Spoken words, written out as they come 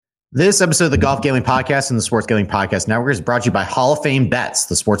This episode of the Golf Gambling Podcast and the Sports Gambling Podcast Network is brought to you by Hall of Fame Bets,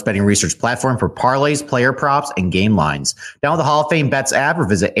 the sports betting research platform for parlays, player props, and game lines. Download the Hall of Fame Bets app or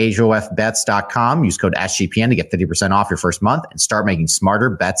visit HOFBets.com. Use code SGPN to get 50% off your first month and start making smarter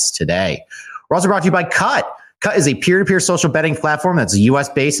bets today. We're also brought to you by Cut. Cut is a peer-to-peer social betting platform that's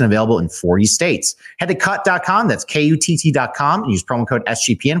US-based and available in 40 states. Head to cut.com, that's KUTT.com, and use promo code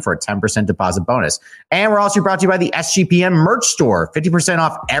SGPN for a 10% deposit bonus. And we're also brought to you by the SGPN merch store, 50%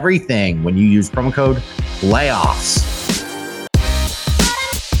 off everything when you use promo code PLAYOFFS.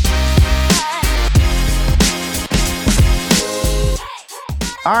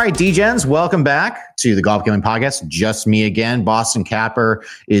 All right, D-Gens, welcome back to the Golf Gambling Podcast. Just me again. Boston Capper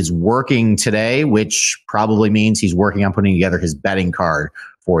is working today, which probably means he's working on putting together his betting card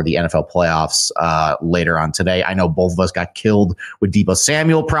for the NFL playoffs later on today. I know both of us got killed with Deebo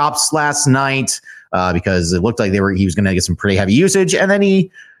Samuel props last night because it looked like he was going to get some pretty heavy usage, and then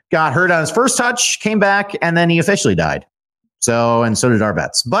he got hurt on his first touch, came back, and then he officially died. So did our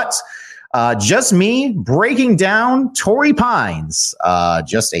bets. But just me breaking down Torrey Pines,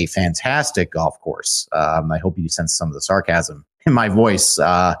 just a fantastic golf course. I hope you sense some of the sarcasm in my voice.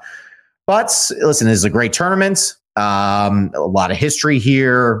 But listen, this is a great tournament. A lot of history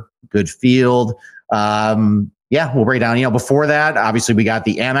here, good field. We'll break down. Before that, obviously we got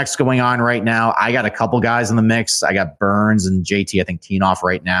the Amex going on right now. I got a couple guys in the mix. I got Burns and JT, I think, teeing off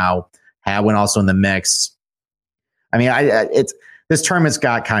right now. Hadwin also in the mix. I mean, this tournament's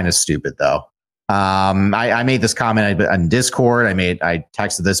got kind of stupid, though. I made this comment on Discord. I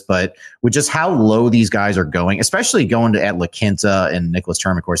texted this, but with just how low these guys are going, especially going at La Quinta and Nicklaus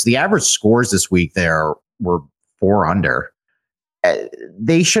Tournament Course, the average scores this week there were 4 under.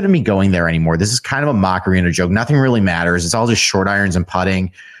 They shouldn't be going there anymore. This is kind of a mockery and a joke. Nothing really matters. It's all just short irons and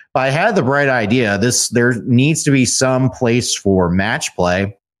putting. But I had the bright idea. There needs to be some place for match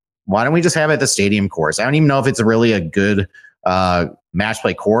play. Why don't we just have it at the stadium course? I don't even know if it's really a good match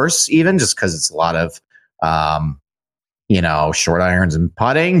play course, even just because it's a lot of short irons and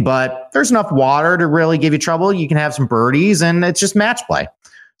putting, but there's enough water to really give you trouble. You can have some birdies and it's just match play.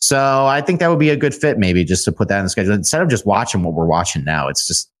 So I think that would be a good fit, maybe just to put that in the schedule instead of just watching what we're watching now. It's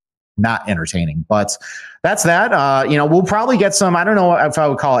just not entertaining, but that's that. We'll probably get some, I don't know if I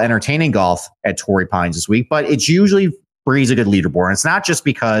would call it entertaining golf at Torrey Pines this week, but it's usually breeds a good leaderboard. And it's not just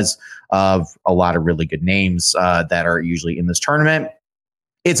because of a lot of really good names that are usually in this tournament.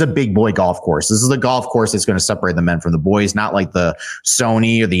 It's a big boy golf course. This is the golf course that's going to separate the men from the boys, not like the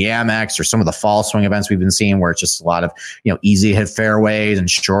Sony or the Amex or some of the fall swing events we've been seeing where it's just a lot of, easy hit fairways and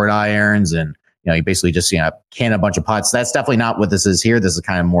short irons. And, you basically just, can a bunch of putts. That's definitely not what this is here. This is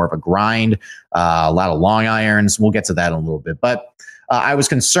kind of more of a grind, a lot of long irons. We'll get to that in a little bit. But I was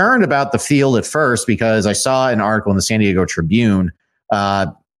concerned about the field at first because I saw an article in the San Diego Tribune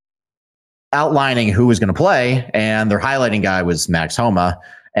outlining who was going to play, and their highlighting guy was Max Homa.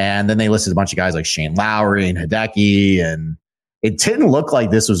 And then they listed a bunch of guys like Shane Lowry and Hideki, and it didn't look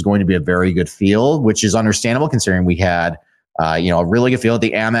like this was going to be a very good field, which is understandable considering we had, a really good field at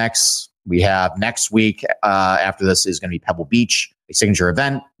the Amex. We have next week after this is going to be Pebble Beach, a signature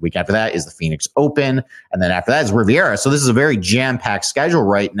event. Week after that is the Phoenix Open. And then after that is Riviera. So this is a very jam-packed schedule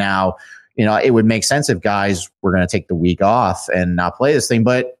right now. It would make sense if guys were going to take the week off and not play this thing.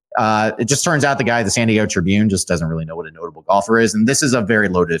 But it just turns out the guy at the San Diego Tribune just doesn't really know what a notable golfer is. And this is a very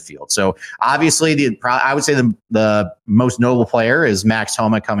loaded field. So obviously, I would say the most notable player is Max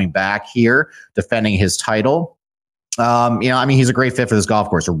Homa coming back here, defending his title. He's a great fit for this golf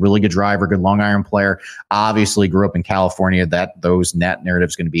course, a really good driver, good long iron player. Obviously grew up in California. Those net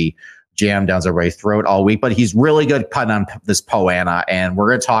narratives going to be jammed down everybody's throat all week, but he's really good putting on this Poa annua. And we're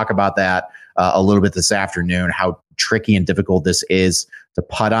going to talk about that a little bit this afternoon, how tricky and difficult this is to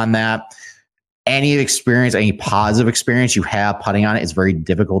putt on that. Any positive experience you have putting on it is very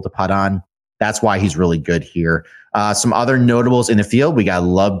difficult to putt on. That's why he's really good here. Some other notables in the field. We got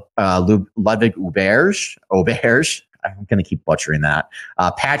Ludwig Auberge. I'm going to keep butchering that.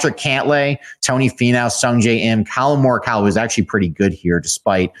 Patrick Cantlay, Tony Finau, Sungjae Im, Colin Morikawa was actually pretty good here,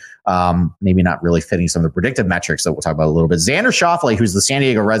 despite maybe not really fitting some of the predictive metrics that we'll talk about a little bit. Xander Schauffele, who's the San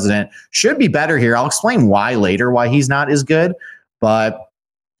Diego resident, should be better here. I'll explain why later, why he's not as good. But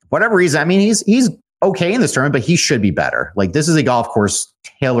whatever reason, he's okay in this tournament, but he should be better. Like, this is a golf course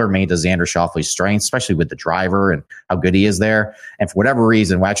tailor-made to Xander Schauffele's strengths, especially with the driver and how good he is there. And for whatever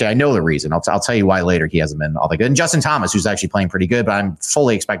reason, well, actually, I know the reason. I'll tell you why later he hasn't been all that good. And Justin Thomas, who's actually playing pretty good, but I'm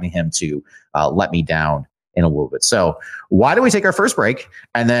fully expecting him to let me down in a little bit. So why don't we take our first break,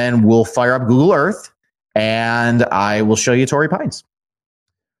 and then we'll fire up Google Earth, and I will show you Torrey Pines.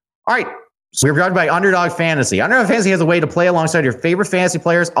 All right. So we're brought by Underdog Fantasy. Underdog Fantasy has a way to play alongside your favorite fantasy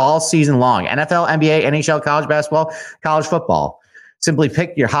players all season long. NFL, NBA, NHL, college basketball, college football. Simply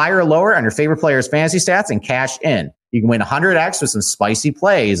pick your higher or lower on your favorite players' fantasy stats and cash in. You can win 100x with some spicy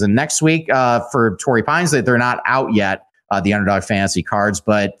plays. And next week for Torrey Pines, they're not out yet, the Underdog Fantasy cards,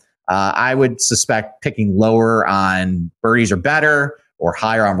 but I would suspect picking lower on birdies or better, or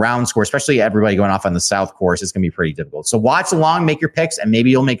higher on round score, especially everybody going off on the South course. It's going to be pretty difficult. So watch along, make your picks, and maybe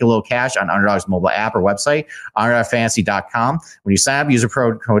you'll make a little cash on Underdog's mobile app or website, UnderdogFantasy.com. When you sign up, use a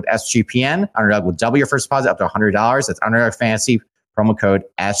promo code SGPN. Underdog will double your first deposit up to $100. That's Underdog Fantasy, promo code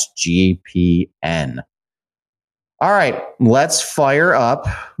SGPN. All right, let's fire up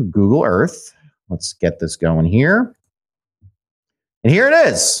Google Earth. Let's get this going here. And here it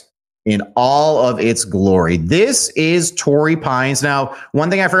is in all of its glory. This is Torrey Pines. Now,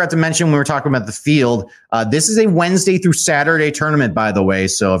 one thing I forgot to mention when we were talking about the field, this is a Wednesday through Saturday tournament, by the way.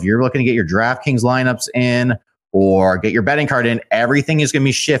 So if you're looking to get your DraftKings lineups in or get your betting card in, everything is going to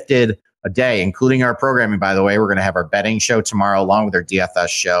be shifted a day, including our programming, by the way. We're going to have our betting show tomorrow along with our DFS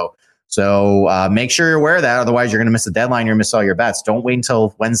show. So make sure you're aware of that. Otherwise, you're going to miss the deadline. You're going to miss all your bets. Don't wait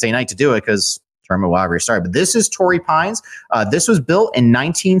until Wednesday night to do it because tournament will already start. But this is Torrey Pines. This was built in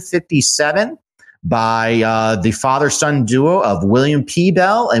 1957 by the father-son duo of William P.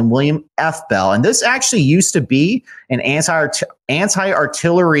 Bell and William F. Bell. And this actually used to be an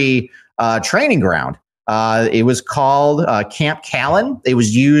anti-artillery training ground. It was called Camp Callan. It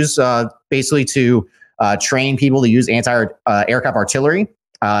was used basically to train people to use anti-aircraft artillery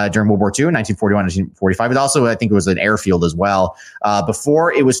during World War II, 1941, 1945. It also, I think it was an airfield as well,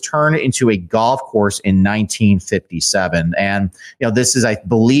 before it was turned into a golf course in 1957. And, this is, I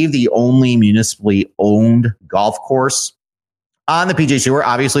believe, the only municipally owned golf course on the PGA Tour.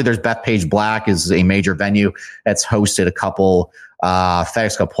 Obviously, there's Bethpage Black is a major venue that's hosted a couple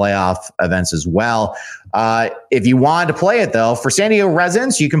FedEx Cup playoff events as well. If you wanted to play it, though, for San Diego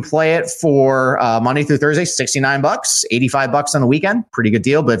residents, you can play it for Monday through Thursday, $69, $85 on the weekend. Pretty good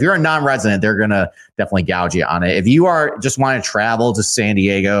deal. But if you're a non-resident, they're going to definitely gouge you on it. If you are just want to travel to San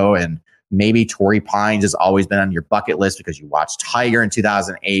Diego, and maybe Torrey Pines has always been on your bucket list because you watched Tiger in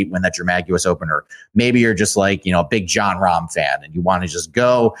 2008 win that dramatic U.S. Open, or maybe you're just like, a big Jon Rahm fan and you want to just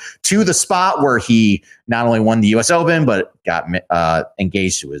go to the spot where he not only won the U.S. Open, but got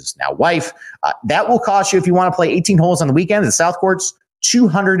engaged to his now wife. That will cost you, if you want to play 18 holes on the weekend at the South Courts,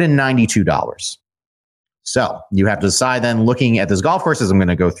 $292. So you have to decide then, looking at this golf course, as I'm going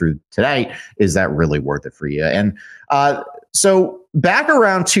to go through today, is that really worth it for you? And so back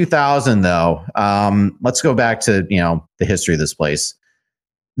around 2000, though, let's go back to, the history of this place.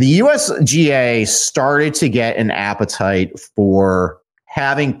 The USGA started to get an appetite for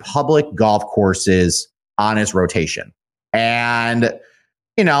having public golf courses on its rotation. And,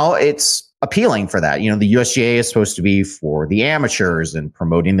 it's appealing for that. The USGA is supposed to be for the amateurs and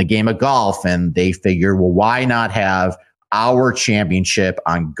promoting the game of golf. And they figured, well, why not have our championship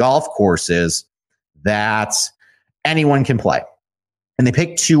on golf courses that anyone can play? And they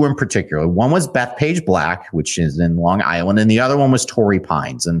picked two in particular. One was Bethpage Black, which is in Long Island, and the other one was Torrey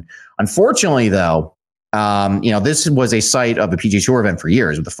Pines. And unfortunately, though, this was a site of a PGA Tour event for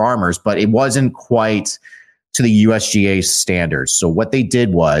years with the Farmers, but it wasn't quite to the USGA standards. So what they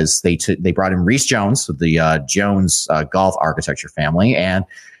did was they brought in Rees Jones, the Jones golf architecture family, and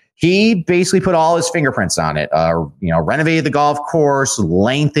he basically put all his fingerprints on it. Renovated the golf course,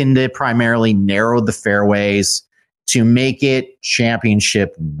 lengthened it primarily, narrowed the fairways to make it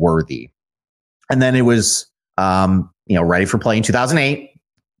championship worthy. And then it was, ready for play in 2008.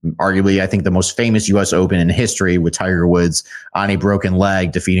 Arguably, I think the most famous U.S. Open in history, with Tiger Woods on a broken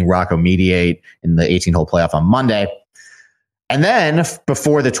leg defeating Rocco Mediate in the 18-hole playoff on Monday. And then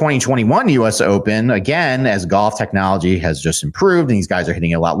before the 2021 U.S. Open, again, as golf technology has just improved and these guys are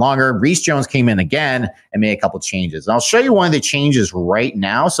hitting it a lot longer, Rees Jones came in again and made a couple changes. And I'll show you one of the changes right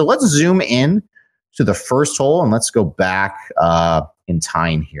now. So let's zoom in to the first hole and let's go back in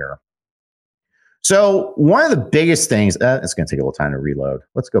time here. So one of the biggest things, it's going to take a little time to reload.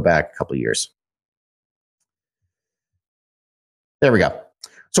 Let's go back a couple of years. There we go.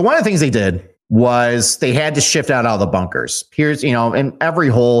 So one of the things they did was they had to shift out all the bunkers. Here's, and every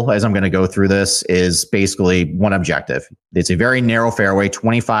hole, as I'm going to go through this, is basically one objective. It's a very narrow fairway,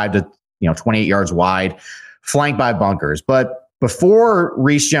 25 to 28 yards wide, flanked by bunkers. But before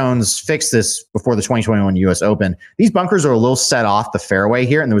Rees Jones fixed this, before the 2021 U.S. Open, these bunkers are a little set off the fairway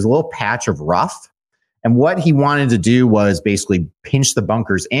here, and there was a little patch of rough. And what he wanted to do was basically pinch the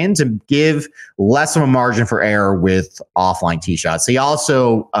bunkers in to give less of a margin for error with offline tee shots. He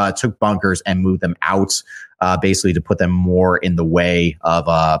also took bunkers and moved them out basically to put them more in the way of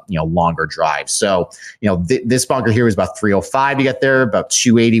longer drives. So this bunker here was about 305 to get there, about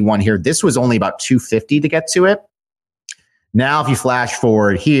 281 here. This was only about 250 to get to it. Now, if you flash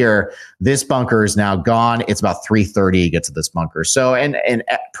forward here, this bunker is now gone. It's about 330 to get to this bunker. So, and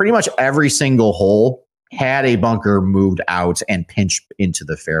pretty much every single hole had a bunker moved out and pinched into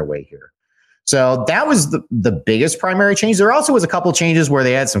the fairway here. So that was the biggest primary change. There also was a couple changes where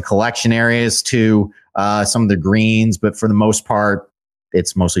they had some collection areas to some of the greens, but for the most part,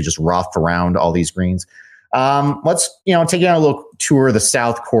 it's mostly just rough around all these greens. Let's take you on a little tour of the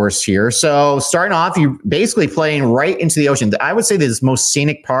South Course here. So starting off, you're basically playing right into the ocean. I would say this most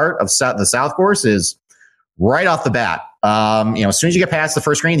scenic part of the South Course is right off the bat. As soon as you get past the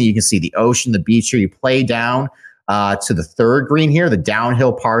first green, you can see the ocean, the beach here. You play down to the third green here, the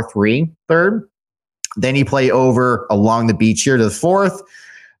downhill par 3 third. Then you play over along the beach here to the fourth,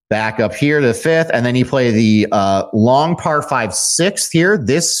 back up here to the fifth, and then you play the long par 5 sixth here.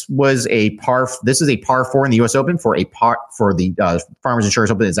 This is a par 4 in the U.S. Open for the Farmers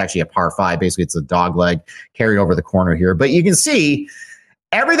Insurance Open. It's actually a par 5. Basically, it's a dog leg carried over the corner here. But you can see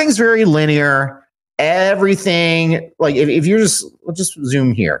everything's very linear. Everything, like if you're let's just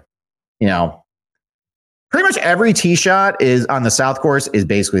zoom here, pretty much every tee shot is on the South Course is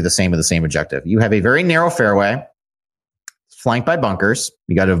basically the same with the same objective. You have a very narrow fairway flanked by bunkers.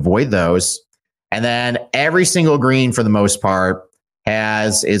 You got to avoid those. And then every single green for the most part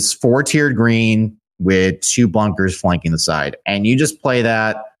has its 4-tiered green with 2 bunkers flanking the side. And you just play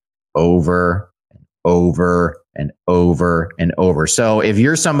that over and over and over and over. So if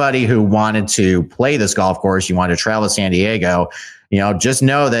you're somebody who wanted to play this golf course, you wanted to travel to San Diego, just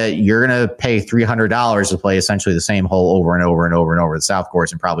know that you're going to pay $300 to play essentially the same hole over and over and over and over the South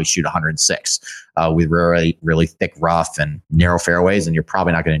Course and probably shoot 106 with really, really thick rough and narrow fairways. And you're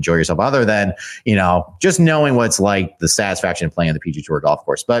probably not going to enjoy yourself other than, just knowing what it's like, the satisfaction of playing on the PGA Tour golf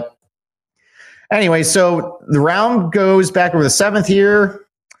course. But anyway, so the round goes back over the 7th here,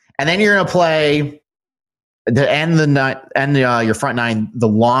 and then you're going to play your front 9, the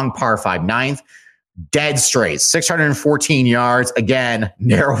long par 5 ninth. Dead straight, 614 yards. Again,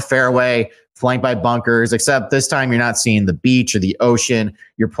 narrow fairway, flanked by bunkers, except this time you're not seeing the beach or the ocean.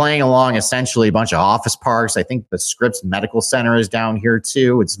 You're playing along essentially a bunch of office parks. I think the Scripps Medical Center is down here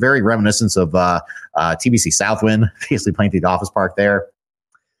too. It's very reminiscent of TBC Southwind, basically playing through the office park there.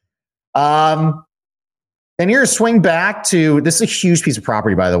 Then you're going to swing back to, this is a huge piece of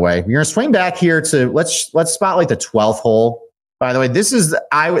property, by the way. You're going to swing back here to, let's spotlight the 12th hole. By the way, this is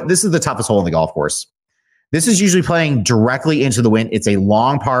the toughest hole in the golf course. This is usually playing directly into the wind. It's a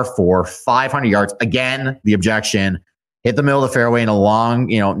long par 4, 500 yards. Again, the objection, hit the middle of the fairway in a long,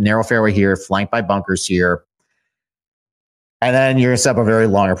 narrow fairway here, flanked by bunkers here. And then you're going to set up a very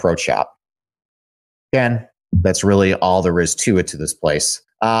long approach shot. Again, that's really all there is to it to this place.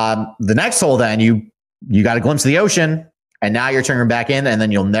 The next hole, then, you got a glimpse of the ocean. And now you're turning back in, and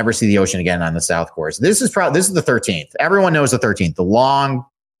then you'll never see the ocean again on the South Course. This is the 13th. Everyone knows the 13th, the long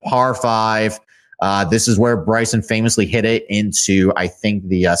par 5. This is where Bryson famously hit it into, I think,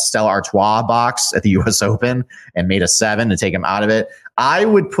 the Stella Artois box at the U.S. Open and made a 7 to take him out of it. I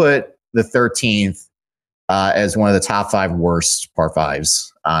would put the 13th as one of the top 5 worst par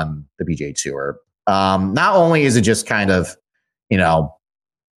 5s on the PGA Tour. Not only is it just kind of,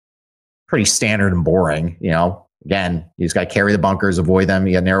 pretty standard and boring, Again, you just got to carry the bunkers, avoid them.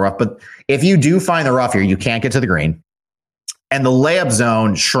 You got narrow rough. But if you do find the rough here, you can't get to the green. And the layup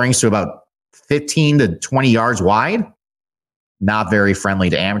zone shrinks to about 15 to 20 yards wide. Not very friendly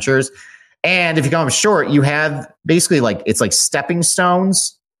to amateurs. And if you come up short, you have basically it's like stepping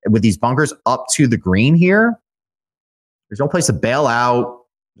stones with these bunkers up to the green here. There's no place to bail out.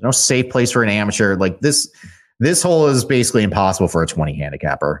 There's no safe place for an amateur. This hole is basically impossible for a 20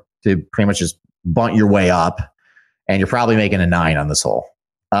 handicapper to pretty much just bunt your way up. And you're probably making a 9 on this hole.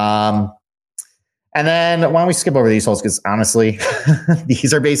 And then why don't we skip over these holes? Because honestly,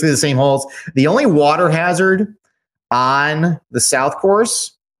 these are basically the same holes. The only water hazard on the South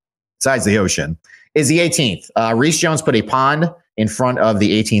Course, besides the ocean, is the 18th. Reese Jones put a pond in front of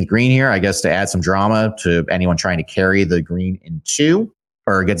the 18th green here, I guess to add some drama to anyone trying to carry the green in 2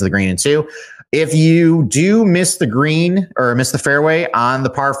 or get to the green in 2. If you do miss the green or miss the fairway on the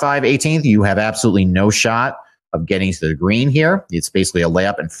par 5 18th, you have absolutely no shot of getting to the green here. It's basically a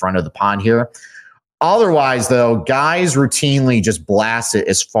layup in front of the pond here. Otherwise, though, guys routinely just blast it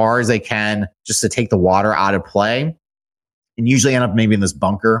as far as they can just to take the water out of play and usually end up maybe in this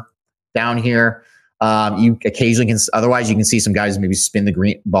bunker down here. You occasionally can, otherwise you can see some guys maybe spin the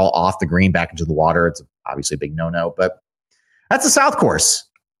green ball off the green back into the water. It's obviously a big no-no, but that's the South Course.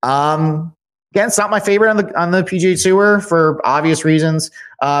 Again, it's not my favorite on the PGA Tour for obvious reasons.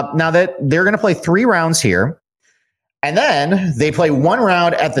 Now that they're going to play 3 rounds here, and then they play 1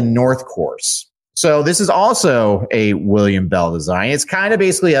 round at the North Course. So this is also a William Bell design. It's kind of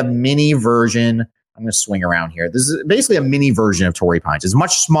basically a mini version. I'm going to swing around here. This is basically a mini version of Torrey Pines. It's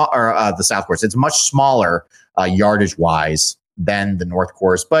much smaller, the South Course. It's much smaller yardage wise than the North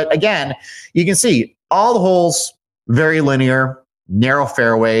Course. But again, you can see all the holes very linear, narrow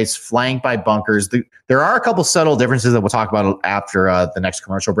fairways, flanked by bunkers. There are a couple subtle differences that we'll talk about after the next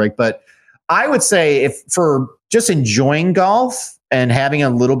commercial break. But I would say if for just enjoying golf and having a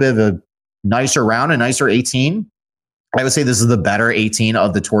little bit of a nicer round, a nicer 18, I would say this is the better 18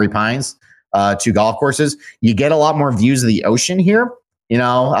 of the Torrey Pines 2 golf courses. You get a lot more views of the ocean here.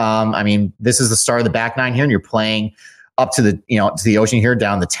 I mean, this is the start of the back 9 here, and you're playing up to the ocean here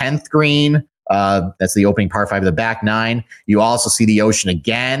down the 10th green. That's the opening par 5 of the back 9. You also see the ocean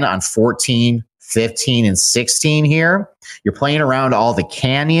again on 14, 15, and 16 here. You're playing around all the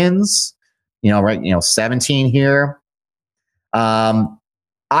canyons, 17 here.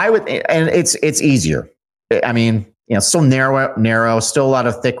 I would, and it's easier. I mean, still narrow, still a lot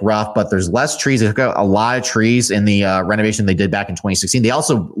of thick rough, but there's less trees. They took out a lot of trees in the renovation they did back in 2016. They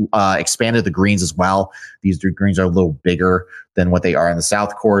also expanded the greens as well. These greens are a little bigger than what they are in the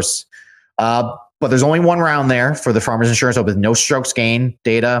South Course. But there's only 1 round there for the Farmers Insurance Open, no strokes gain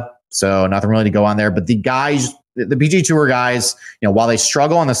data. So nothing really to go on there. But the PGA Tour guys, while they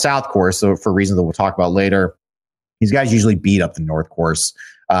struggle on the South Course, so for reasons that we'll talk about later, these guys usually beat up the North Course.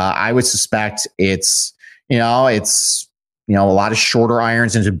 I would suspect it's a lot of shorter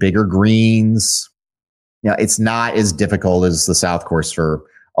irons into bigger greens. It's not as difficult as the South Course for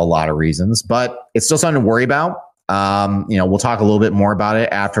a lot of reasons, but it's still something to worry about. We'll talk a little bit more about it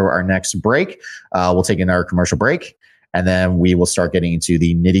after our next break. We'll take another commercial break, and then we will start getting into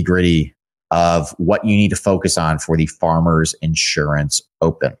the nitty gritty of what you need to focus on for the Farmers Insurance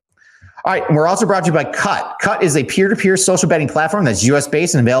Open. All right. And we're also brought to you by Cut. Cut is a peer-to-peer social betting platform that's US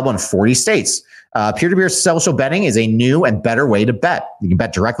based and available in 40 states. Peer-to-peer social betting is a new and better way to bet. You can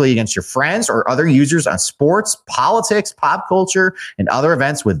bet directly against your friends or other users on sports, politics, pop culture, and other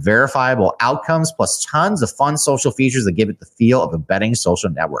events with verifiable outcomes, plus tons of fun social features that give it the feel of a betting social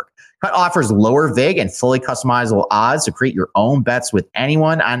network. Cut offers lower vig and fully customizable odds to create your own bets with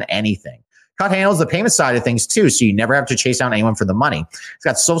anyone on anything. Cut handles the payment side of things too, so you never have to chase down anyone for the money. It's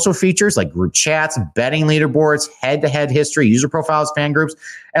got social features like group chats, betting leaderboards, head-to-head history, user profiles, fan groups,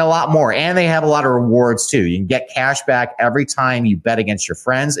 and a lot more. And they have a lot of rewards too. You can get cash back every time you bet against your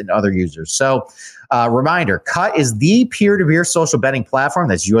friends and other users. So reminder, Cut is the peer-to-peer social betting platform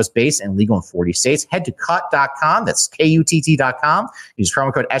that's US-based and legal in 40 states. Head to cut.com. That's KUTT.com. Use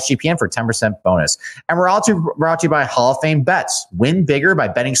promo code SGPN for a 10% bonus. And we're also brought to you by Hall of Fame Bets. Win bigger by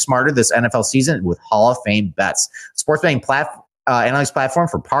betting smarter this NFL season with Hall of Fame Bets. Sports betting analytics platform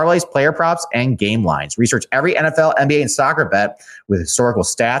for parlays, player props, and game lines. Research every NFL, NBA, and soccer bet with historical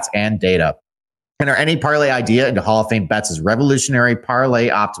stats and data. Enter any parlay idea into Hall of Fame Bets' revolutionary parlay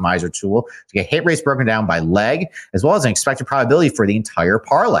optimizer tool to get hit rates broken down by leg, as well as an expected probability for the entire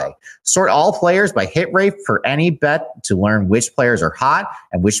parlay. Sort all players by hit rate for any bet to learn which players are hot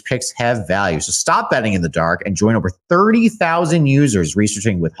and which picks have value. So stop betting in the dark and join over 30,000 users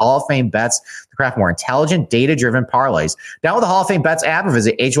researching with Hall of Fame Bets to craft more intelligent, data-driven parlays. Download the Hall of Fame Bets app or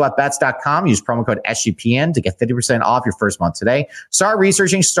visit HOFBets.com. Use promo code SGPN to get 50% off your first month today. Start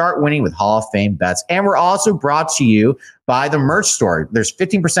researching, start winning with Hall of Fame Bets. And we're also brought to you by the merch store. There's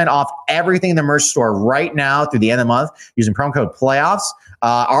 15% off everything in the merch store right now through the end of the month using promo code PLAYOFFS.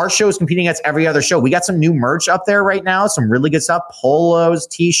 Our show is competing against every other show. We got some new merch up there right now, some really good stuff, polos,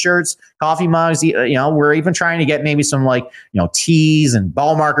 t-shirts, coffee mugs. We're even trying to get maybe some tees and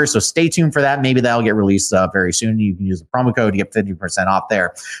ball markers. So stay tuned for that. Maybe that'll get released very soon. You can use the promo code to get 50% off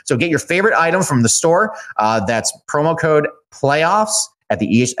there. So get your favorite item from the store. That's promo code PLAYOFFS at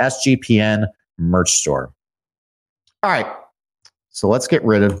the SGPN merch store. All right. So let's get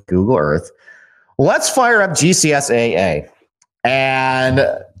rid of Google Earth. Let's fire up GCSAA. And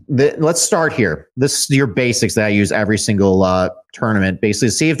let's start here. This is your basics that I use every single tournament. Basically,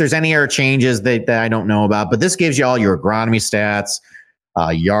 see if there's any other changes that I don't know about. But this gives you all your agronomy stats,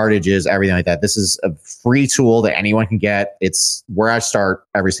 yardages, everything like that. This is a free tool that anyone can get. It's where I start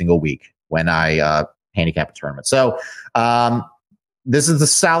every single week when I handicap a tournament. So this is the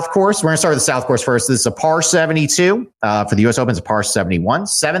South Course. We're going to start with the South Course first. This is a par 72 for the U.S. Open. It's a par 71,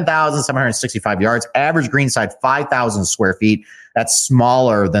 7,765 yards, average green side 5,000 square feet. That's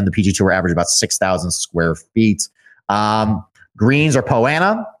smaller than the PGA Tour average, about 6,000 square feet. Greens are Poa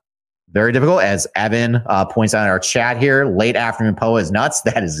annua. very difficult. As Evan points out in our chat here, late afternoon POA is nuts.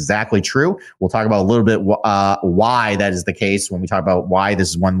 That is exactly true. We'll talk about a little bit why that is the case when we talk about why this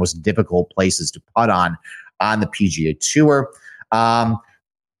is one of the most difficult places to putt on the PGA Tour.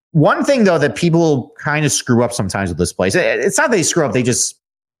 One thing, though, that people kind of screw up sometimes with this place, it's not that they screw up, they just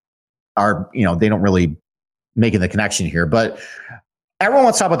are, they don't really making the connection here. But everyone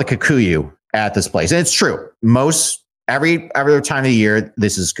wants to talk about the Kikuyu at this place. And it's true. Every other time of the year,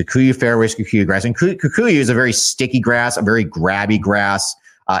 this is Kikuyu fairways, Kikuyu grass. And Kikuyu is a very sticky grass, a very grabby grass.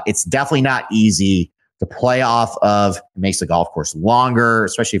 It's definitely not easy to play off of. It makes the golf course longer,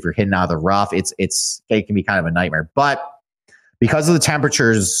 especially if you're hitting out of the rough. It can be kind of a nightmare. But because of the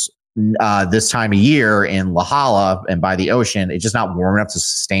temperatures this time of year in Lahala and by the ocean, it's just not warm enough to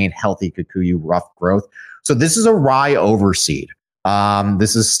sustain healthy Kikuyu rough growth. So this is a rye overseed.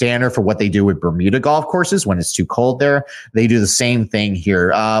 This is standard for what they do with Bermuda golf courses when it's too cold there. They do the same thing here.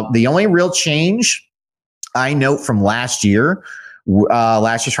 The only real change I note from last year's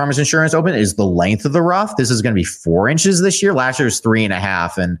Farmers Insurance Open is the length of the rough. This is going to be 4 inches this year. Last year was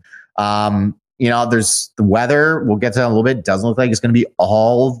 3.5. And, there's the weather. We'll get to that in a little bit. Doesn't look like it's going to be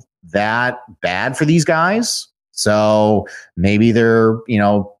all that bad for these guys. So maybe they're,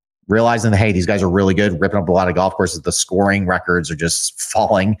 realizing that, hey, these guys are really good, ripping up a lot of golf courses. The scoring records are just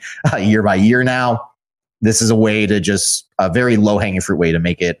falling year by year now. This is a way to a very low-hanging fruit way to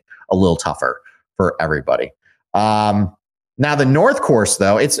make it a little tougher for everybody. Now, the North Course,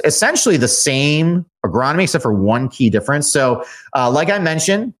 though, it's essentially the same agronomy except for one key difference. So, like I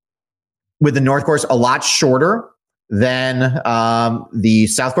mentioned, with the North Course, a lot shorter than the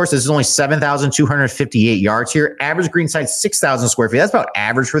South Course. This is only 7,258 yards here. Average green size, 6,000 square feet. That's about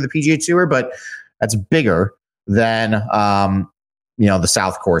average for the PGA Tour, but that's bigger than, the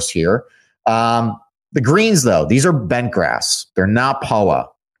South Course here. The greens, though, these are bent grass. They're not POA.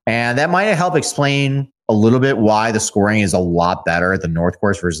 And that might help explain a little bit why the scoring is a lot better at the North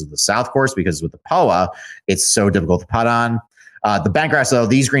Course versus the South Course, because with the POA, it's so difficult to putt on. The bent grass, though,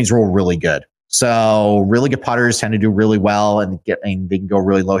 these greens roll really good. So really good putters tend to do really well and they can go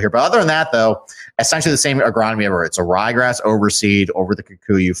really low here. But other than that, though, essentially the same agronomy ever. It's a ryegrass overseed over the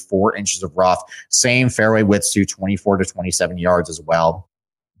Kikuyu, 4 inches of rough, same fairway widths to 24 to 27 yards as well.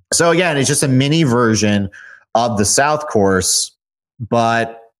 So again, it's just a mini version of the South Course,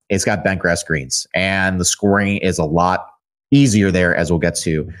 but it's got bent grass greens and the scoring is a lot easier there, as we'll get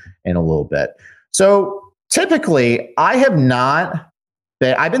to in a little bit. So typically I've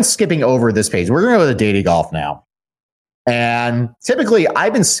been skipping over this page. We're going to go to Daily Golf now. And typically,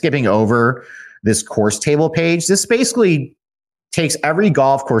 I've been skipping over this course table page. This basically takes every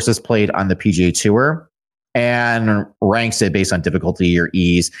golf course that's played on the PGA Tour and ranks it based on difficulty or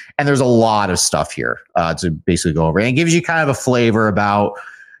ease. And there's a lot of stuff here to basically go over. And it gives you kind of a flavor about,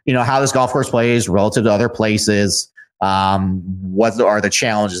 how this golf course plays relative to other places. What are the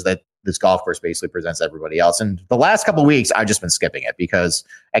challenges that this golf course basically presents everybody else. And the last couple of weeks, I've just been skipping it because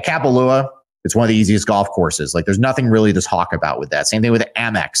at Kapalua, it's one of the easiest golf courses. Like there's nothing really to talk about with that. Same thing with the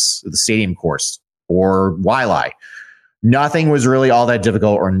Amex, the stadium course, or Waialae. Nothing was really all that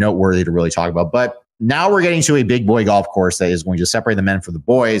difficult or noteworthy to really talk about. But now we're getting to a big boy golf course that is going to separate the men from the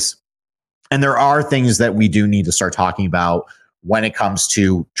boys. And there are things that we do need to start talking about when it comes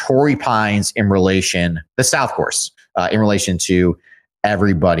to Torrey Pines in relation, the South Course, in relation to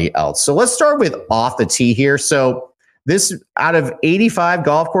everybody else. So let's start with off the tee here. So this, out of 85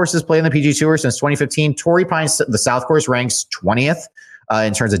 golf courses played on the PGA Tour since 2015, Torrey Pines, the South Course, ranks 20th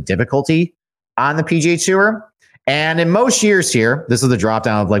in terms of difficulty on the PGA Tour. And in most years here, this is the drop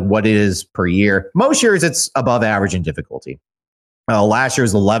down of like what it is per year. Most years it's above average in difficulty. Last year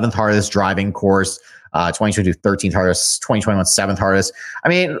was the 11th hardest driving course. 2022 13th hardest, 2021 7th hardest. I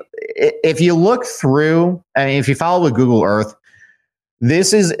mean, if you look through, if you follow with Google Earth,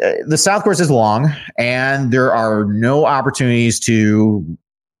 this is the South Course is long, and there are no opportunities to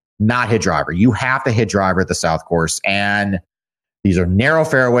not hit driver. You have to hit driver at the South Course, and these are narrow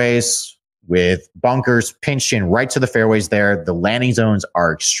fairways with bunkers pinched in right to the fairways there. The landing zones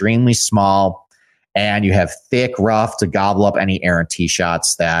are extremely small, and you have thick rough to gobble up any errant tee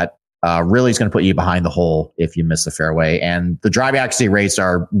shots that really is going to put you behind the hole if you miss the fairway. And the drive accuracy rates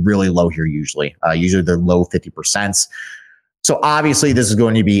are really low here usually. Usually they're low 50%. So obviously this is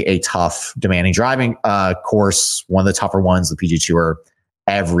going to be a tough, demanding driving course, one of the tougher ones, the PGA Tour,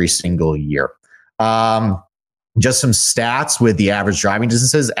 every single year. Just some stats with the average driving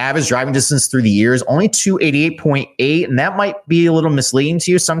distances. Average driving distance through the years, only 288.8. And that might be a little misleading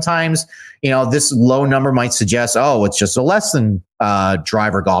to you. Sometimes, this low number might suggest, it's just a less than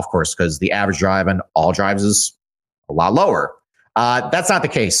driver golf course because the average drive on all drives is a lot lower. That's not the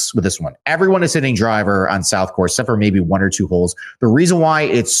case with this one. Everyone is hitting driver on South Course, except for maybe one or two holes. The reason why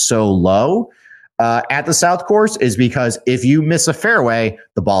it's so low at the South Course is because if you miss a fairway,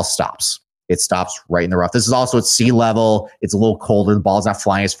 the ball stops. It stops right in the rough. This is also at sea level. It's a little colder. The ball's not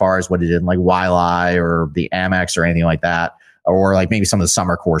flying as far as what it did in like Waialae or the Amex or anything like that, or like maybe some of the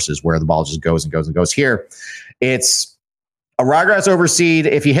summer courses where the ball just goes and goes and goes. Here, it's a ryegrass overseed.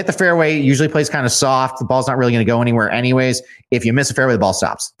 If you hit the fairway, it usually plays kind of soft. The ball's not really going to go anywhere anyways. If you miss a fairway, the ball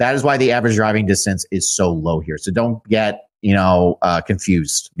stops. That is why the average driving distance is so low here. So don't get,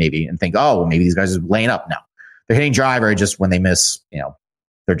 confused maybe and think, oh, well, maybe these guys are laying up. No, they're hitting driver. Just when they miss,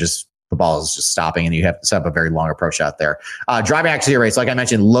 the ball is just stopping and you have to set up a very long approach shot there. Driving accuracy rates, like I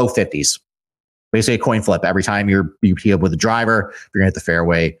mentioned, low 50s. Basically a coin flip every time you tee up with a driver, if you're going to hit the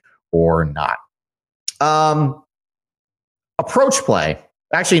fairway or not. Approach play.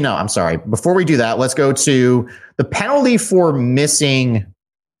 Actually, no, I'm sorry. Before we do that, let's go to the penalty for missing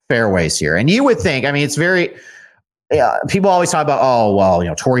fairways here. And you would think, it's very, people always talk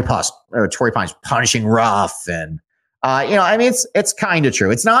about, Torrey Pines punishing rough. And, it's kind of true.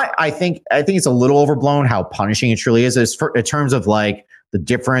 It's not, I think it's a little overblown how punishing it truly is. In terms of like the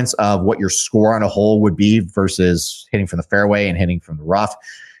difference of what your score on a hole would be versus hitting from the fairway and hitting from the rough.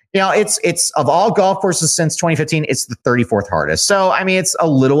 It's of all golf courses since 2015, it's the 34th hardest. So, it's a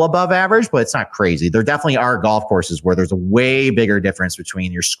little above average, but it's not crazy. There definitely are golf courses where there's a way bigger difference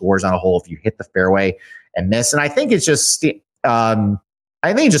between your scores on a hole if you hit the fairway and miss. And I think it's just, it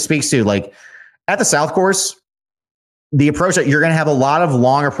just speaks to like at the South Course, the approach that you're going to have a lot of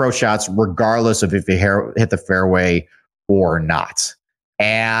long approach shots, regardless of if you hit the fairway or not.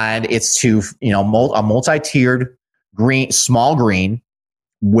 And it's to, a multi-tiered small green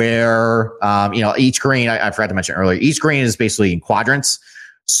where, each green, I forgot to mention earlier, each green is basically in quadrants.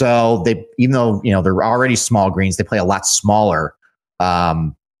 So even though, they're already small greens, they play a lot smaller,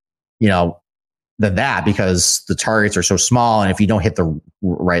 than that because the targets are so small. And if you don't hit the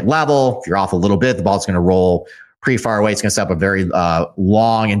right level, if you're off a little bit, the ball's going to roll pretty far away. It's going to set up a very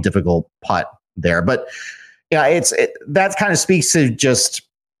long and difficult putt there. But that kind of speaks to just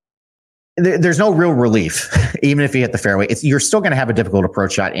there's no real relief, even if you hit the fairway. You're still going to have a difficult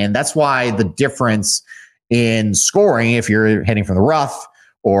approach shot, and that's why the difference in scoring, if you're hitting from the rough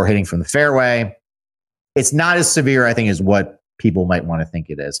or hitting from the fairway, it's not as severe, I think, as what people might want to think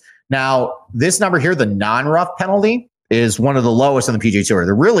it is. Now, this number here, the non-rough penalty, is one of the lowest on the PGA Tour.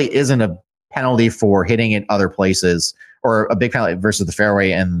 There really isn't a penalty for hitting in other places or a big penalty versus the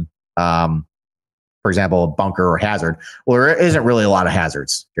fairway and, for example, a bunker or hazard. Well, there isn't really a lot of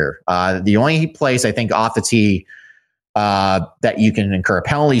hazards here. The only place I think off the tee that you can incur a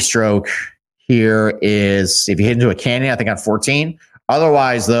penalty stroke here is if you hit into a canyon, I think on 14.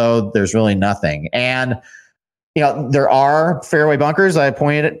 Otherwise, though, there's really nothing. And, there are fairway bunkers I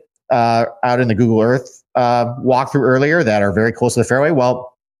pointed out in the Google Earth walkthrough earlier that are very close to the fairway.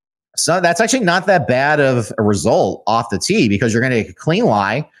 Well, so that's actually not that bad of a result off the tee because you're going to get a clean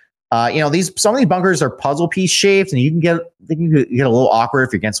lie. Some of these bunkers are puzzle piece shaped, and you can get a little awkward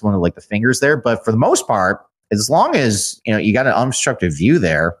if you're against one of like the fingers there. But for the most part, as long as you got an unobstructed view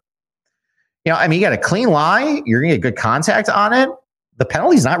there, you got a clean lie, you're going to get good contact on it. The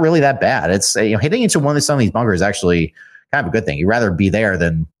penalty's not really that bad. It's hitting into some of these bunkers is actually kind of a good thing. You'd rather be there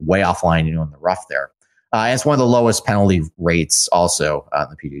than way offline, in the rough there. And it's one of the lowest penalty rates also on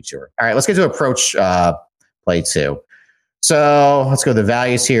the PGA Tour. All right, let's get to approach play too. So let's go to the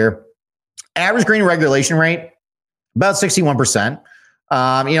values here. Average green regulation rate, about 61%.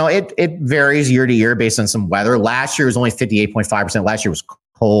 It varies year to year based on some weather. Last year was only 58.5%. Last year was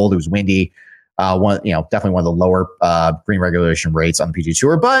cold. It was windy. Definitely one of the lower green regulation rates on the PGA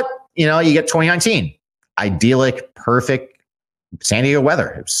Tour. But, you get 2019. Idyllic, perfect San Diego weather.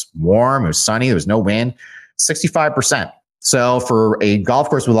 It was warm. It was sunny. There was no wind. 65%. So for a golf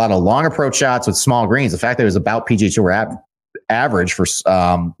course with a lot of long approach shots with small greens, the fact that it was about PGA Tour average for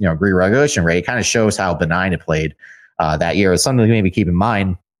green regulation rate kind of shows how benign it played that year. It's something to maybe keep in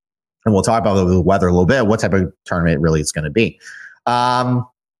mind, and we'll talk about the weather a little bit. What type of tournament really it's going to be.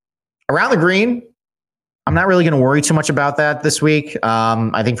 Around the green, I'm not really going to worry too much about that this week.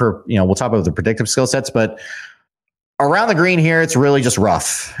 I think we'll talk about the predictive skill sets, but around the green here, it's really just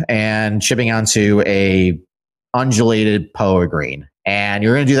rough and chipping onto a undulated POA green. And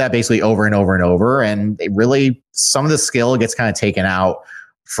you're going to do that basically over and over and over. And some of the skill gets kind of taken out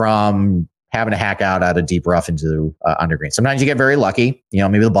from having to hack out of deep rough into undergreen. Sometimes you get very lucky.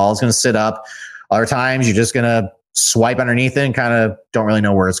 Maybe the ball is going to sit up. Other times you're just going to swipe underneath it and kind of don't really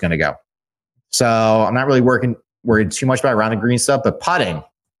know where it's going to go. So I'm not really worried too much about around the green stuff, but putting,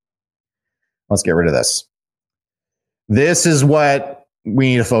 let's get rid of this. This is what we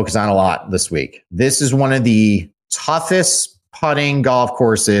need to focus on a lot this week. This is one of the toughest putting golf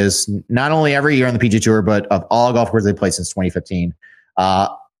courses, not only every year on the PGA Tour, but of all golf courses they played since 2015.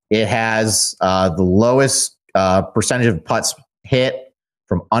 It has the lowest percentage of putts hit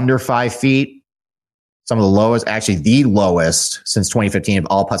from under 5 feet. Some of the lowest, actually the lowest since 2015 of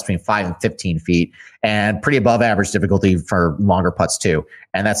all putts between 5 and 15 feet, and pretty above average difficulty for longer putts too.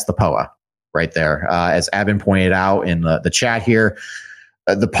 And that's the POA right there. As Evan pointed out in the chat here,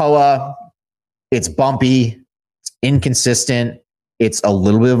 the POA, it's bumpy, it's inconsistent. It's a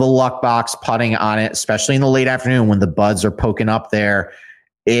little bit of a luck box putting on it, especially in the late afternoon when the buds are poking up there.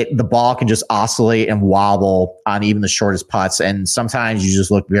 The ball can just oscillate and wobble on even the shortest putts. And sometimes you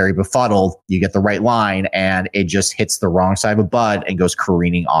just look very befuddled. You get the right line and it just hits the wrong side of a bud and goes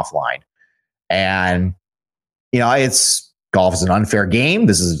careening offline. And, golf is an unfair game.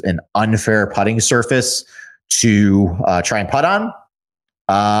 This is an unfair putting surface to try and putt on.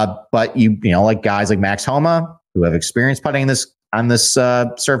 But like guys like Max Homa who have experience putting on this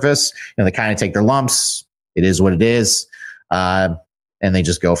surface, they kind of take their lumps. It is what it is. And they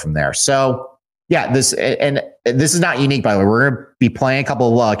just go from there. So yeah, this is not unique, by the way. We're going to be playing a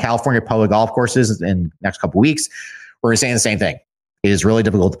couple of California POA golf courses in the next couple of weeks. We're saying the same thing. It is really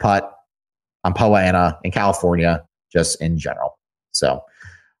difficult to putt on POA in California, just in general. So, all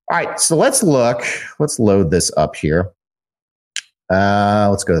right. So let's load this up here.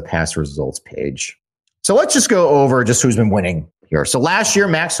 Let's go to the past results page. So let's just go over just who's been winning here. So last year,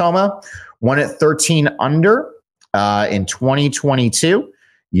 Max Homa won at 13 under. In 2022,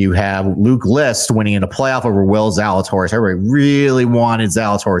 you have Luke List winning in a playoff over Will Zalatoris. Everybody really wanted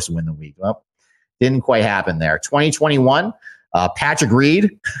Zalatoris to win the week. Well, didn't quite happen there. 2021, Patrick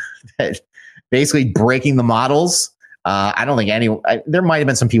Reed, basically breaking the models. I don't think there might have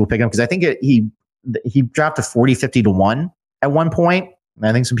been some people picking up because I think he dropped to 40, 50 to 1 at one point. And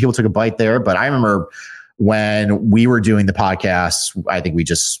I think some people took a bite there, but I remember when we were doing the podcast, I think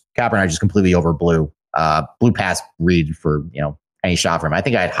Capper and I just completely overblew blew past Reed for, any shot from him. I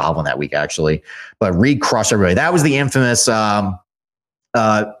think I had Hovland that week actually, but Reed crushed everybody. That was the infamous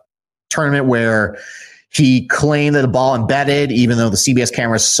tournament where he claimed that the ball embedded, even though the CBS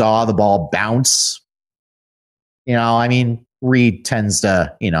camera saw the ball bounce. Reed tends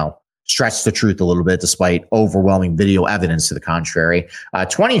to, stretch the truth a little bit despite overwhelming video evidence to the contrary.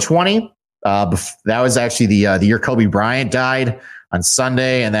 2020, that was actually the year Kobe Bryant died on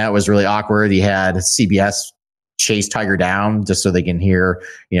Sunday, and that was really awkward. He had CBS chase Tiger down just so they can hear,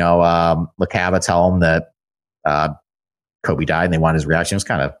 LaCava tell him that Kobe died and they want his reaction. It was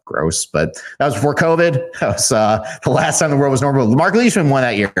kind of gross, but that was before COVID. That was the last time the world was normal. Mark Leishman won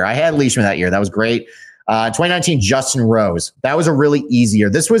that year. I had Leishman that year. That was great. 2019, Justin Rose. That was a really easy year.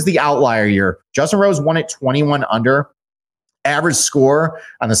 This was the outlier year. Justin Rose won at 21 under. Average score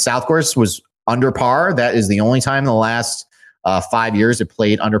on the South Course was under par. That is the only time in the last 5 years it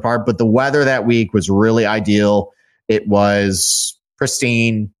played under par, but the weather that week was really ideal. It was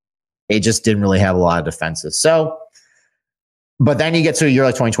pristine. It just didn't really have a lot of defenses. So, but then you get to a year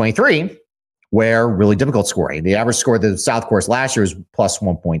like 2023 where really difficult scoring. The average score of the South Course last year was plus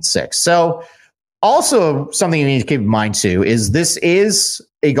 1.6. So also something you need to keep in mind too, is this is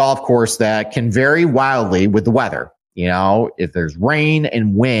a golf course that can vary wildly with the weather. If there's rain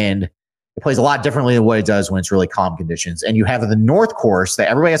and wind, it plays a lot differently than what it does when it's really calm conditions. And you have the North Course that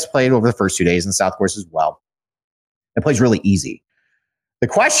everybody has played over the first 2 days, and the South Course as well. It plays really easy. The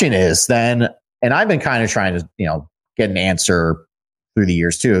question is then, and I've been kind of trying to, get an answer through the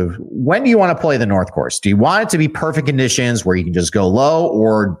years too. When do you want to play the North Course? Do you want it to be perfect conditions where you can just go low,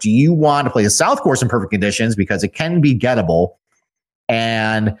 or do you want to play the South Course in perfect conditions because it can be gettable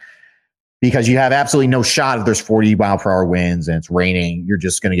and because you have absolutely no shot if there's 40 mile per hour winds and it's raining, you're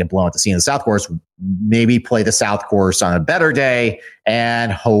just going to get blown at the sea in the South Course. Maybe play the South Course on a better day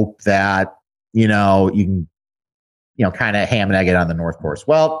and hope that, you can, kind of ham and egg it on the North Course.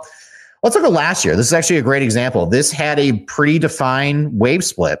 Well, let's look at last year. This is actually a great example. This had a pretty defined wave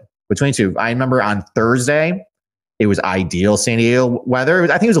split between two. I remember on Thursday, it was ideal San Diego weather.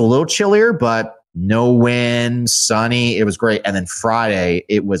 I think it was a little chillier, but no wind, sunny. It was great. And then Friday,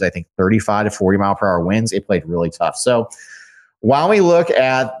 it was, I think, 35 to 40 mile per hour winds. It played really tough. So while we look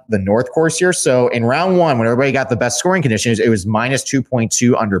at the North Course here, so in round one, when everybody got the best scoring conditions, it was minus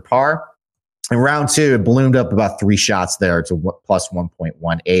 2.2 under par. In round two, it ballooned up about 3 shots there to plus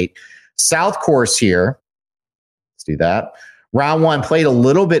 1.18. South Course here, let's do that. Round one played a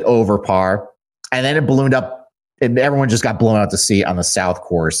little bit over par, and then it ballooned up, and everyone just got blown out to sea on the South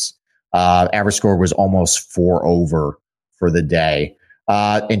Course. Average score was almost 4 over for the day.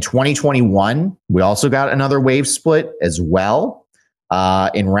 In 2021, we also got another wave split as well.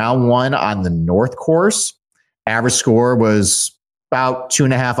 In round one on the North course, average score was about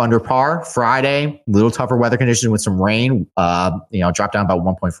 2.5 under par. Friday, a little tougher weather conditions with some rain, dropped down about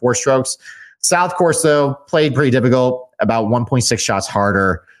 1.4 strokes. South course, though, played pretty difficult, about 1.6 shots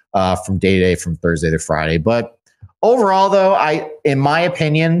harder from day to day, from Thursday to Friday. But overall, though, in my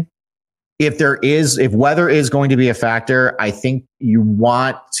opinion, if weather is going to be a factor, I think you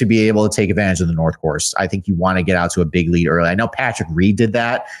want to be able to take advantage of the North course. I think you want to get out to a big lead early. I know Patrick Reed did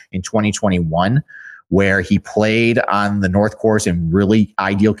that in 2021, where he played on the North course in really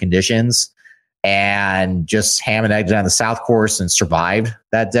ideal conditions and just ham and egged on the South course and survived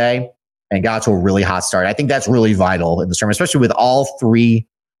that day and got to a really hot start. I think that's really vital in this tournament, especially with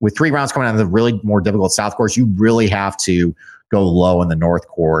three rounds coming out of the really more difficult South course. You really have to go low in the North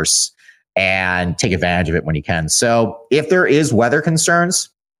course and take advantage of it when you can. So if there is weather concerns,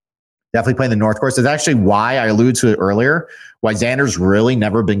 definitely play the North course. That's actually why I alluded to it earlier, why Xander's really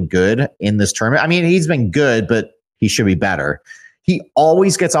never been good in this tournament. I mean, he's been good, but he should be better. He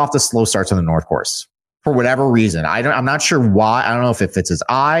always gets off the slow starts on the North course for whatever reason. I'm not sure why. I don't know if it fits his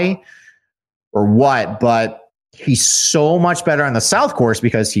eye or what, but he's so much better on the South course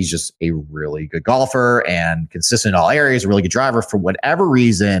because he's just a really good golfer and consistent in all areas, a really good driver. For whatever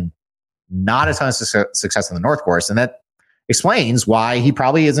reason, not a ton of success on the North course. And that explains why he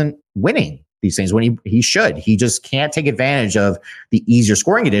probably isn't winning these things when he should. He just can't take advantage of the easier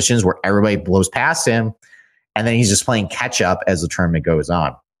scoring conditions where everybody blows past him. And then he's just playing catch up as the tournament goes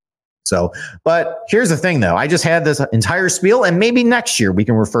on. So, but here's the thing though. I just had this entire spiel, and maybe next year we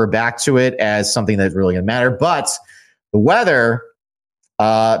can refer back to it as something that's really going to matter. But the weather,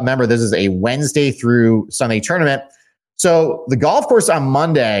 remember, this is a Wednesday through Sunday tournament. So the golf course on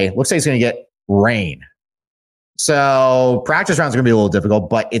Monday looks like it's going to get rain. So practice rounds are going to be a little difficult,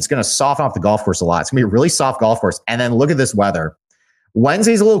 but it's going to soften off the golf course a lot. It's going to be a really soft golf course. And then look at this weather.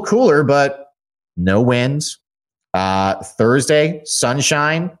 Wednesday's a little cooler, but no winds. Thursday,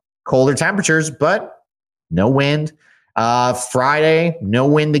 sunshine, colder temperatures, but no wind. Friday, no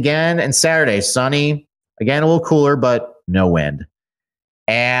wind again. And Saturday, sunny, again, a little cooler, but no wind.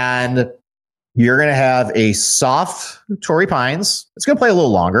 And you're going to have a soft Torrey Pines. It's going to play a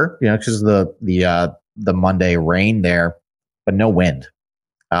little longer, because of the Monday rain there, but no wind.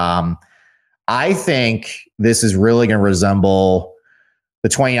 I think this is really going to resemble the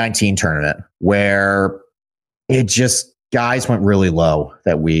 2019 tournament, where guys went really low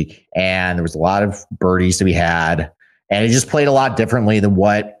that week, and there was a lot of birdies to be had, and it just played a lot differently than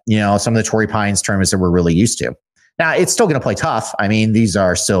what, some of the Torrey Pines tournaments that we're really used to. Now, it's still going to play tough. I mean, these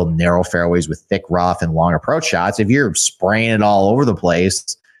are still narrow fairways with thick rough and long approach shots. If you're spraying it all over the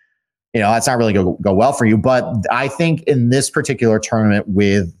place, that's not really going to go well for you. But I think in this particular tournament,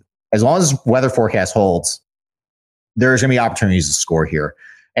 as long as weather forecast holds, there's going to be opportunities to score here.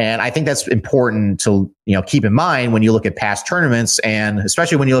 And I think that's important to keep in mind when you look at past tournaments, and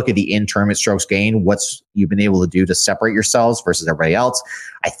especially when you look at the in-tournament strokes gained, what's you've been able to do to separate yourselves versus everybody else.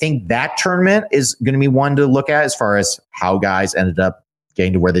 I think that tournament is going to be one to look at as far as how guys ended up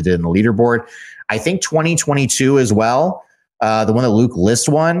getting to where they did in the leaderboard. I think 2022 as well, the one that Luke List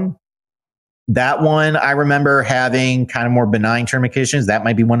won, that one I remember having kind of more benign tournament conditions. That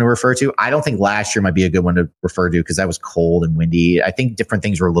might be one to refer to. I don't think last year might be a good one to refer to because that was cold and windy. I think different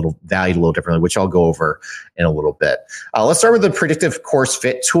things were valued a little differently, which I'll go over in a little bit. Let's start with the predictive course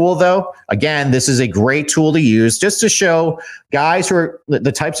fit tool, though. Again, this is a great tool to use just to show guys who are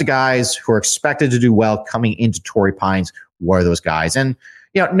the types of guys who are expected to do well coming into Torrey Pines. What are those guys? And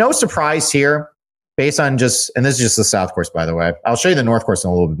no surprise here based on and this is just the South course, by the way. I'll show you the North course in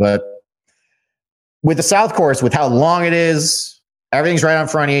a little bit, but with the South course, with how long it is, everything's right in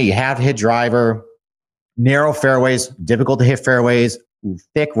front of you. You have to hit driver, narrow fairways, difficult to hit fairways,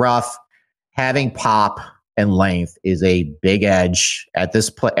 thick rough. Having pop and length is a big edge at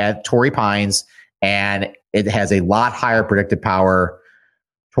Torrey Pines, and it has a lot higher predictive power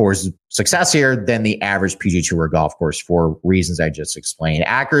towards success here than the average PGA Tour golf course for reasons I just explained.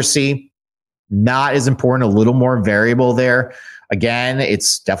 Accuracy, not as important, a little more variable there. Again,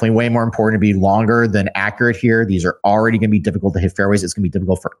 it's definitely way more important to be longer than accurate here. These are already going to be difficult to hit fairways. It's going to be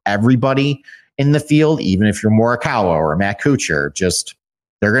difficult for everybody in the field, even if you're Morikawa or Matt Kuchar.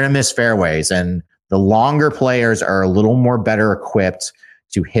 They're going to miss fairways. And the longer players are a little more better equipped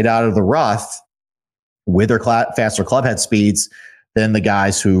to hit out of the rough with their faster clubhead speeds than the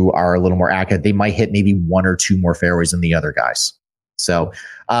guys who are a little more accurate. They might hit maybe one or two more fairways than the other guys. So,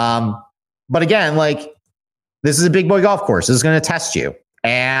 but again, this is a big boy golf course. This is going to test you.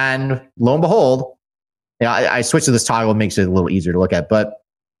 And lo and behold, I switched to this toggle, it makes it a little easier to look at, but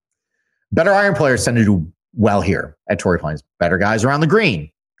better iron players tend to do well here at Torrey Pines. Better guys around the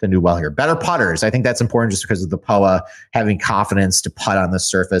green tend to do well here. Better putters. I think that's important just because of the POA having confidence to putt on this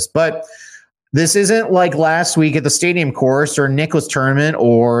surface. But this isn't like last week at the Stadium Course or Nicklaus Tournament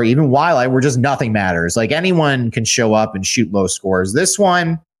or even Wildlight where just nothing matters. Like anyone can show up and shoot low scores. This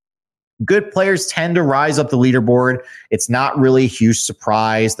one, good players tend to rise up the leaderboard. It's not really a huge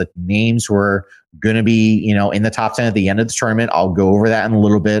surprise that names were going to be, in the top 10 at the end of the tournament. I'll go over that in a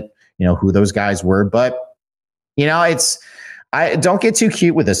little bit, who those guys were. But, I don't get too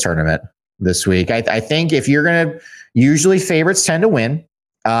cute with this tournament this week. I think if you're going to, usually favorites tend to win.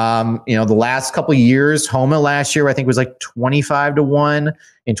 The last couple of years, Homa last year, I think was like 25-1.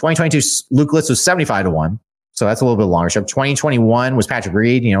 In 2022, Luke Litz was 75-1. So that's a little bit longer. So 2021 was Patrick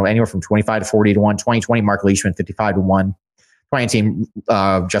Reed, anywhere from 25 to 40-1. 2020, Mark Leishman, 55-1. 2019,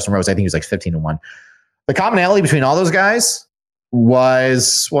 Justin Rose, I think he was like 15-1. The commonality between all those guys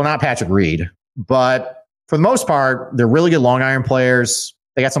was, well, not Patrick Reed, but for the most part, they're really good long iron players.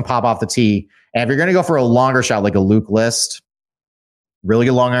 They got some pop off the tee. And if you're going to go for a longer shot, like a Luke List, really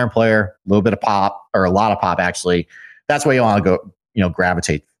good long iron player, a little bit of pop, or a lot of pop, actually, that's what you want to go,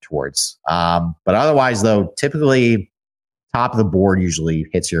 gravitate towards. But otherwise, though, typically top of the board usually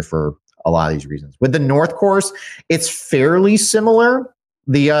hits here for a lot of these reasons. With the North Course, it's fairly similar.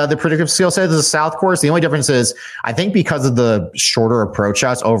 The predictive skill set is the South Course. The only difference is, I think because of the shorter approach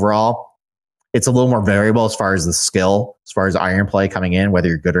shots overall, it's a little more variable as far as the skill, as far as iron play coming in, whether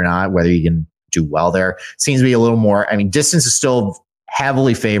you're good or not, whether you can do well there. Seems to be a little more, distance is still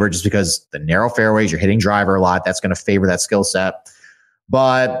heavily favored just because the narrow fairways, you're hitting driver a lot. That's going to favor that skill set.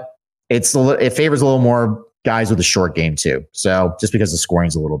 But it favors a little more guys with a short game too. So just because the scoring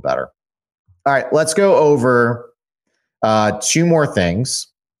is a little better. All right, let's go over two more things.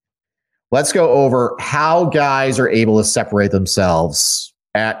 Let's go over how guys are able to separate themselves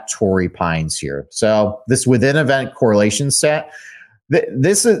at Torrey Pines here. So this within event correlation set,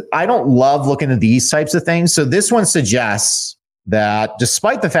 this is, I don't love looking at these types of things. So this one suggests that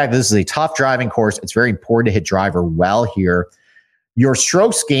despite the fact that this is a tough driving course, it's very important to hit driver well here. Your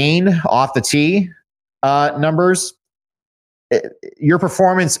strokes gained off the tee numbers, your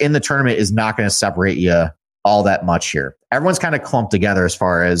performance in the tournament is not going to separate you all that much here. Everyone's kind of clumped together as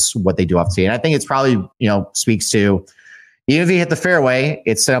far as what they do off the tee. And I think it's probably, speaks to, even if you hit the fairway,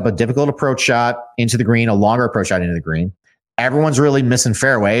 it's set up a difficult approach shot into the green, a longer approach shot into the green. Everyone's really missing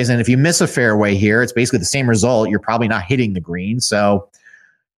fairways. And if you miss a fairway here, it's basically the same result. You're probably not hitting the green. So,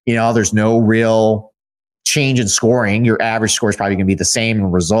 there's no real change in scoring. Your average score is probably going to be the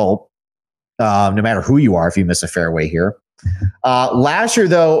same result, no matter who you are if you miss a fairway here. Last year,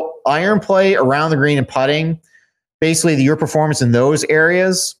 though, iron play around the green and putting, basically your performance in those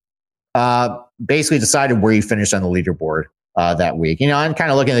areas basically decided where you finished on the leaderboard that week. I'm kind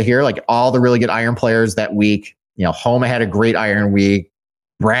of looking at here, like all the really good iron players that week. Homa had a great iron week.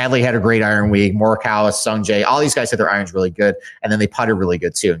 Bradley had a great iron week. Morikawa, Sungjae, all these guys hit their irons really good. And then they putted really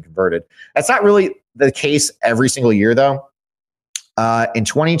good too and converted. That's not really the case every single year though. In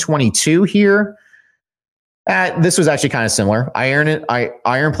 2022 here, this was actually kind of similar.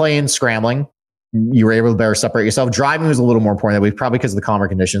 Iron play and scrambling. You were able to better separate yourself. Driving was a little more important that week, probably because of the calmer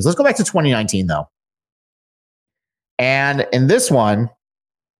conditions. Let's go back to 2019 though. And in this one,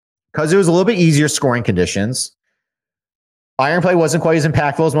 because it was a little bit easier scoring conditions, iron play wasn't quite as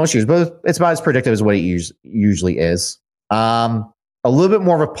impactful as most years, but it's about as predictive as what it usually is. A little bit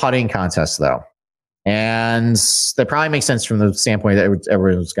more of a putting contest though. And that probably makes sense from the standpoint that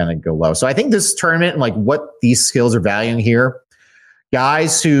everyone's going to go low. So I think this tournament, like what these skills are valuing here,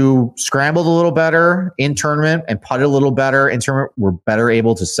 guys who scrambled a little better in tournament and putted a little better in tournament were better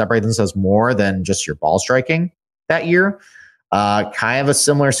able to separate themselves more than just your ball striking that year. Kind of a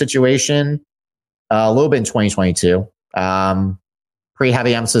similar situation a little bit in 2022. Pretty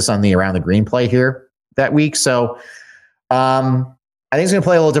heavy emphasis on the around the green play here that week. So I think it's going to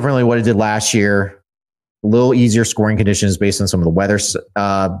play a little differently what it did last year. A little easier scoring conditions based on some of the weather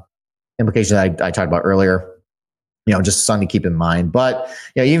implications that I talked about earlier. Just something to keep in mind. But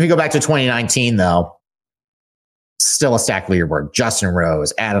even if you go back to 2019, though, still a stacked leaderboard. Justin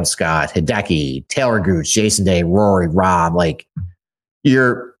Rose, Adam Scott, Hideki, Taylor Gooch, Jason Day, Rory, Rob. Like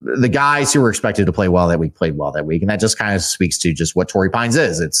the guys who were expected to play well that week played well that week, and that just kind of speaks to just what Torrey Pines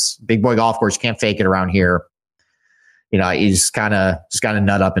is. It's big boy golf course. You can't fake it around here. You just kind of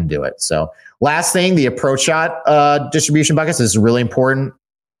nut up and do it. So last thing, the approach shot distribution buckets is really important.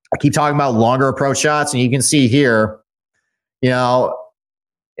 I keep talking about longer approach shots, and you can see here,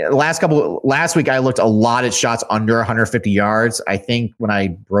 last week I looked a lot at shots under 150 yards. I think when I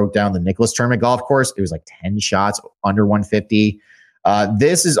broke down the Nicklaus Tournament golf course, it was like 10 shots under 150.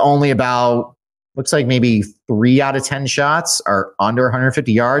 This is only about, looks like maybe 3 out of 10 shots are under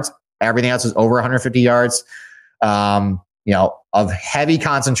 150 yards. Everything else is over 150 yards. Of heavy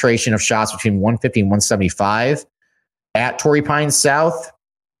concentration of shots between 150 and 175 at Torrey Pines South.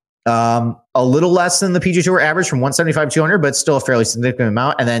 A little less than the PGA Tour average from 175 to 200, but still a fairly significant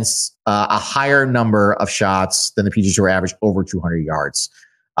amount. And then a higher number of shots than the PGA Tour average over 200 yards.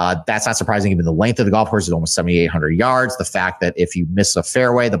 That's not surprising given the length of the golf course is almost 7,800 yards. The fact that if you miss a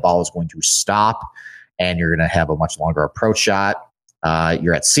fairway, the ball is going to stop and you're going to have a much longer approach shot.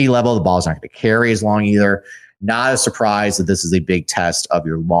 You're at sea level. The ball is not going to carry as long either. Not a surprise that this is a big test of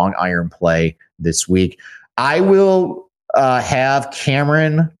your long iron play this week. I will have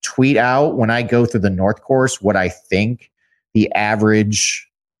Cameron tweet out when I go through the North Course what I think the average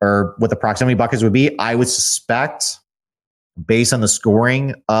or what the proximity buckets would be. I would suspect, based on the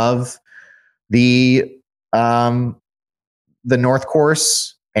scoring of the North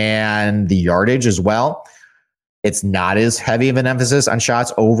Course and the yardage as well, it's not as heavy of an emphasis on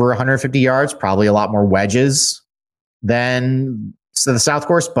shots over 150 yards, probably a lot more wedges than the South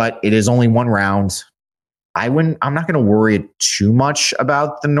Course, but it is only one round. I'm not going to worry too much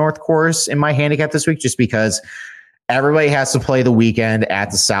about the North Course in my handicap this week, just because everybody has to play the weekend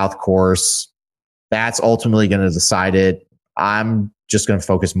at the South Course. That's ultimately going to decide it. I'm just going to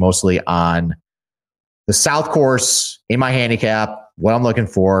focus mostly on the South Course in my handicap. What I'm looking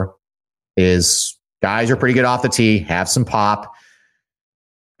for is guys are pretty good off the tee, have some pop,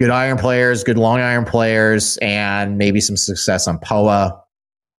 good iron players, good long iron players, and maybe some success on POA.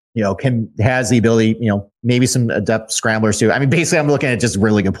 Has the ability, maybe some adept scramblers too. I mean, basically, I'm looking at just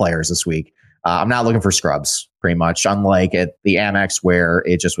really good players this week. I'm not looking for scrubs, pretty much, unlike at the Amex where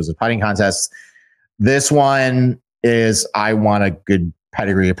it just was a putting contest. This one is, I want a good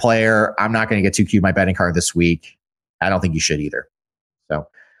pedigree player. I'm not going to get too cute my betting card this week. I don't think you should either. So,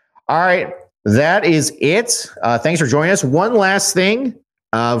 all right. That is it. Thanks for joining us. One last thing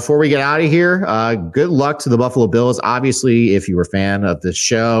before we get out of here. Good luck to the Buffalo Bills. Obviously, if you were a fan of this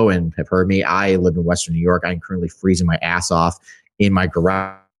show and have heard me, I live in Western New York. I'm currently freezing my ass off in my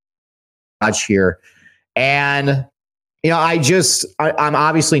garage here. And, I'm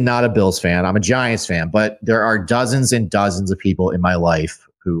obviously not a Bills fan. I'm a Giants fan, but there are dozens and dozens of people in my life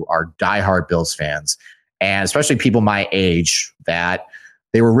who are diehard Bills fans. And especially people my age that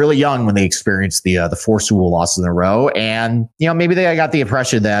they were really young when they experienced the 4 Super Bowl losses in a row. And, maybe they got the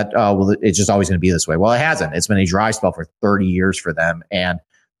impression that, it's just always going to be this way. Well, it hasn't. It's been a dry spell for 30 years for them. And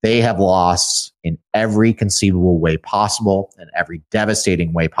they have lost in every conceivable way possible and every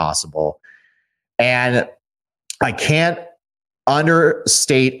devastating way possible. And I can't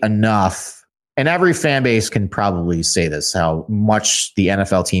understate enough, and every fan base can probably say this, how much the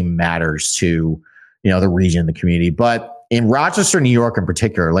NFL team matters to, the region, the community. But in Rochester, New York in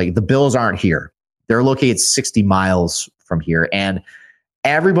particular, like the Bills aren't here. They're located 60 miles from here. And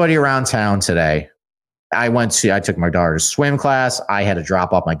everybody around town today, I took my daughter to swim class. I had to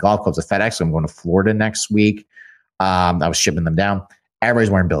drop off my golf clubs at FedEx. So I'm going to Florida next week. I was shipping them down.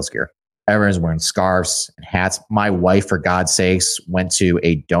 Everybody's wearing Bills gear. Everyone's wearing scarves and hats. My wife, for God's sakes, went to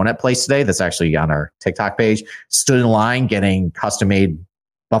a donut place today that's actually on our TikTok page, stood in line getting custom-made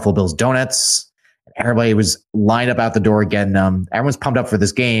Buffalo Bills donuts. Everybody was lined up out the door getting them. Everyone's pumped up for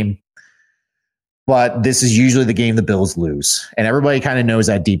this game. But this is usually the game the Bills lose. And everybody kind of knows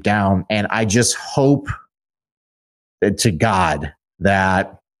that deep down. And I just hope to God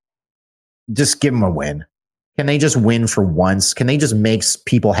that just give them a win. Can they just win for once? Can they just make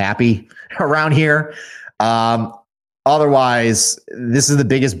people happy around here? Otherwise, this is the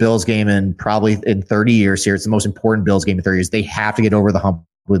biggest Bills game in 30 years here. It's the most important Bills game in 30 years. They have to get over the hump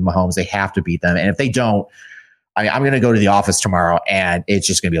with Mahomes. They have to beat them. And if they don't, I'm going to go to the office tomorrow and it's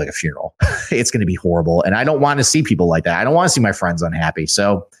just going to be like a funeral. It's going to be horrible. And I don't want to see people like that. I don't want to see my friends unhappy.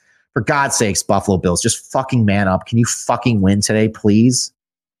 So for God's sakes, Buffalo Bills, just fucking man up. Can you fucking win today, please?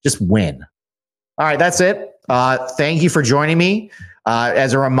 Just win. All right, that's it. Thank you for joining me.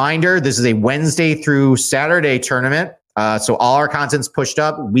 As a reminder, this is a Wednesday through Saturday tournament. So all our content's pushed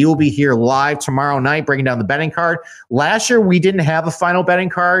up. We will be here live tomorrow night breaking down the betting card. Last year, we didn't have a final betting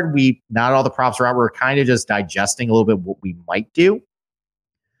card. Not all the props are out. We're kind of just digesting a little bit what we might do.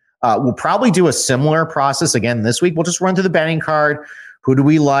 We'll probably do a similar process again this week. We'll just run through the betting card. Who do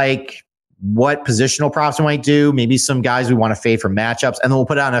we like? What positional props we might do? Maybe some guys we want to fade for matchups. And then we'll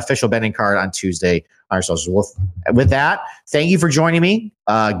put out an official betting card on Tuesday on our socials. With that, thank you for joining me.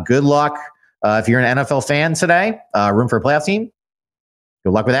 Good luck. If you're an NFL fan today, room for a playoff team,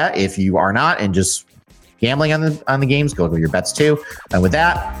 good luck with that. If you are not and just gambling on the games, go look at your bets too. And with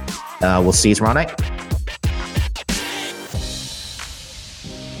that, we'll see you tomorrow night.